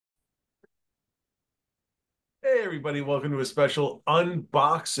Hey everybody, welcome to a special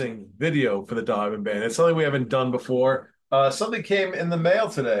unboxing video for the Dollar Bin Bandits. It's something we haven't done before. Something came in the mail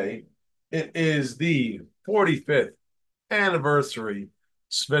today. It is the 45th Anniversary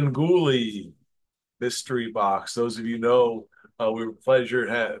Svengoolie Mystery Box. Those of you know, we were pleasured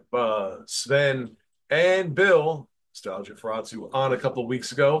to have Sven and Bill, Nostalgia Ferrazzi, on a couple of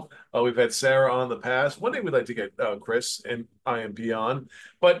weeks ago. We've had Sarah on the past. One day we'd like to get Chris and IMP on,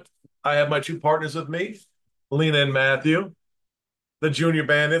 but I have my two partners with me, Lena and Matthew, the Junior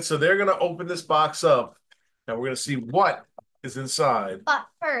Bandits. So they're going to open this box up, and we're going to see what is inside. But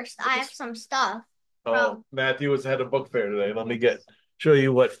first, I have some stuff Oh, from. Matthew has had a book fair today. Let me show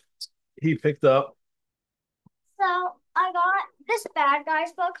you what he picked up. So I got this Bad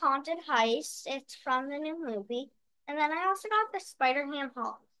Guys book, Haunted Heist. It's from the new movie. And then I also got the Spider-Man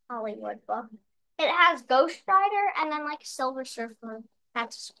Hollywood book. It has Ghost Rider and then like Silver Surfer.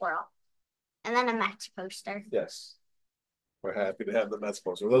 That's a squirrel. And then a Max poster. Yes, we're happy to have the Mets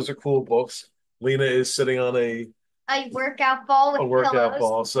poster. Those are cool books. Lena is sitting on A workout ball a with workout pillows.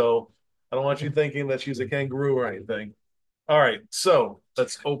 ball, so I don't want you thinking that she's a kangaroo or anything. All right, so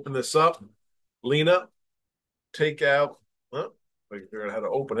let's open this up. Lena, take out. Well, I figure out how to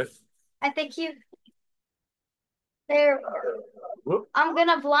open it. I think you there. Whoop. I'm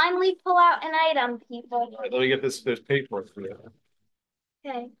gonna blindly pull out an item, people. All right, let me get this. There's paperwork for you.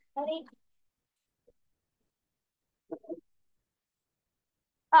 Okay, ready?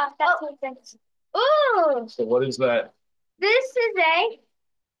 Oh, that's my things. Ooh, So what is that? this is a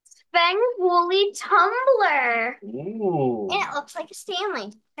Svengoolie tumbler. Ooh, And it looks like a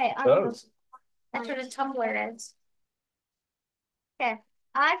Stanley. Okay, does. that's what a tumbler is. Okay,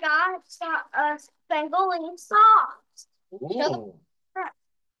 I got a Svengoolie sauce. Show the Ooh, front.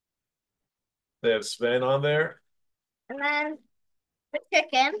 they have Sven on there. And then the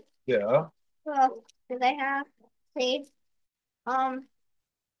chicken. Yeah. Well, do they have? See, um,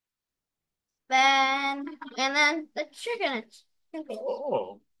 then and then the chicken.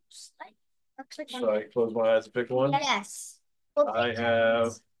 Oh, Looks like should I close my eyes and pick one? yes. We'll I pick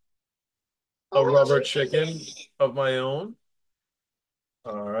have a Ooh. rubber chicken of my own.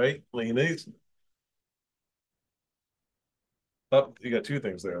 All right, Lena's. Oh, you got two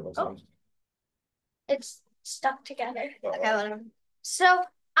things there. Oh, it's stuck together. Oh. Okay, whatever. So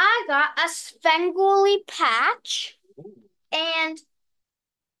I got a Svengoolie patch and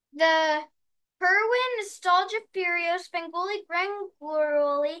the Kerwin Nostalgia Furio Svengoolie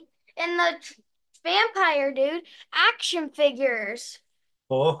Grangoolie and the Vampire Dude action figures.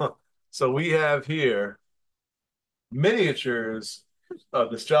 Oh, so we have here miniatures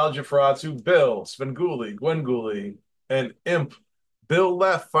of Nostalgia Ferrazzi, Bill, Svengoolie, Gwengoolie, and Imp. Bill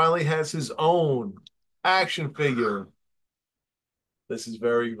Left finally has his own action figure. This is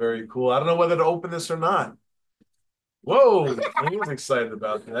very, very cool. I don't know whether to open this or not. Whoa, he was excited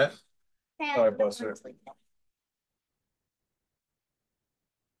about that. All right, Buster.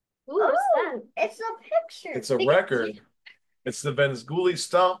 Ooh, what's that? It's a picture. It's a record. It's the Svengoolie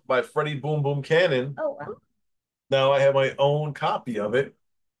Stomp by Freddie Boom Boom Cannon. Oh, wow. Now I have my own copy of it.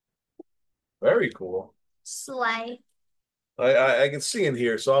 Very cool. Slay. I can see in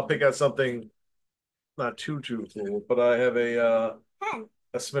here, so I'll pick out something not too cool. But I have Pen.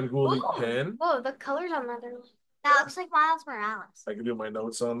 a Svengoolie Whoa. pen. Whoa, the colors on that are. That looks like Miles Morales. I can do my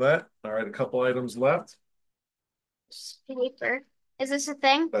notes on that. All right, a couple items left. Paper. Is this a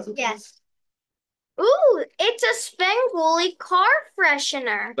thing? That's a Yes. Ooh, it's a Svengoolie car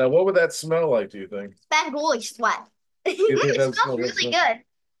freshener. Now, what would that smell like, do you think? Svengoolie sweat. You think It that smells smells really like good.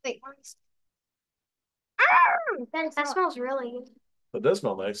 Wait, that smells really good. it does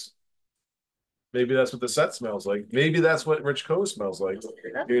smell nice. Maybe that's what the set smells like. Maybe that's what Rich Co smells like.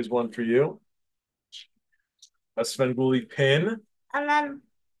 Here's one for you. A Svengoolie pin. And then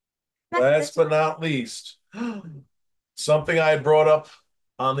Last but not least, something I brought up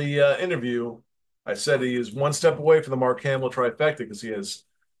on the interview. I said he is one step away from the Mark Hamill trifecta because he has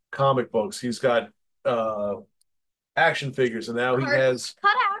comic books. He's got uh, action figures, and now he has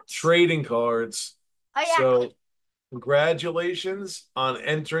cutouts. trading cards. Oh yeah. So, congratulations on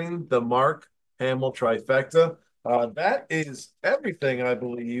entering the Mark Hamill trifecta. That is everything, I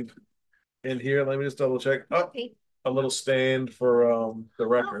believe, in here. Let me just double check. Oh, a little stand for the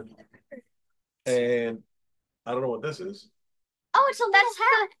record. And I don't know what this is. Oh, it's a little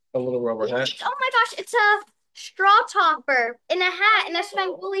hat. A little rubber hat. Oh my gosh, it's a straw topper in a hat, in a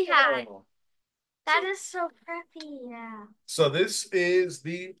Svengoolie hat. Oh. That is so preppy. Yeah. So this is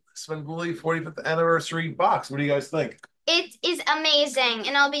the Svengoolie 45th anniversary box. What do you guys think? It is amazing,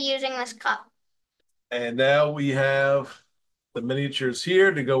 and I'll be using this cup. And now we have the miniatures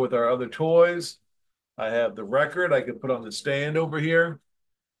here to go with our other toys. I have the record I can put on the stand over here,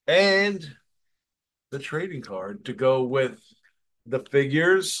 and the trading card to go with the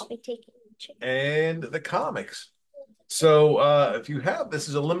figures I'll be taking the chicken. and the comics. So if you have this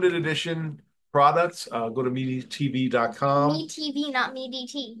is a limited edition product, go to MeTV.com. Me TV, not me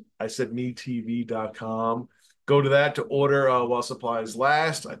DT. I said MeTV.com. Go to that to order while supplies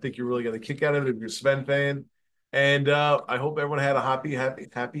last. I think you're really going to kick out of it if you're a Sven fan. And I hope everyone had a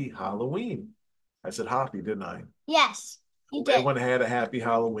happy Halloween. I said happy, didn't I? Yes, you Hope did. everyone had a happy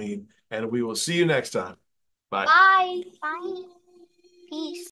Halloween. And we will see you next time. Bye. Bye. Bye. Peace.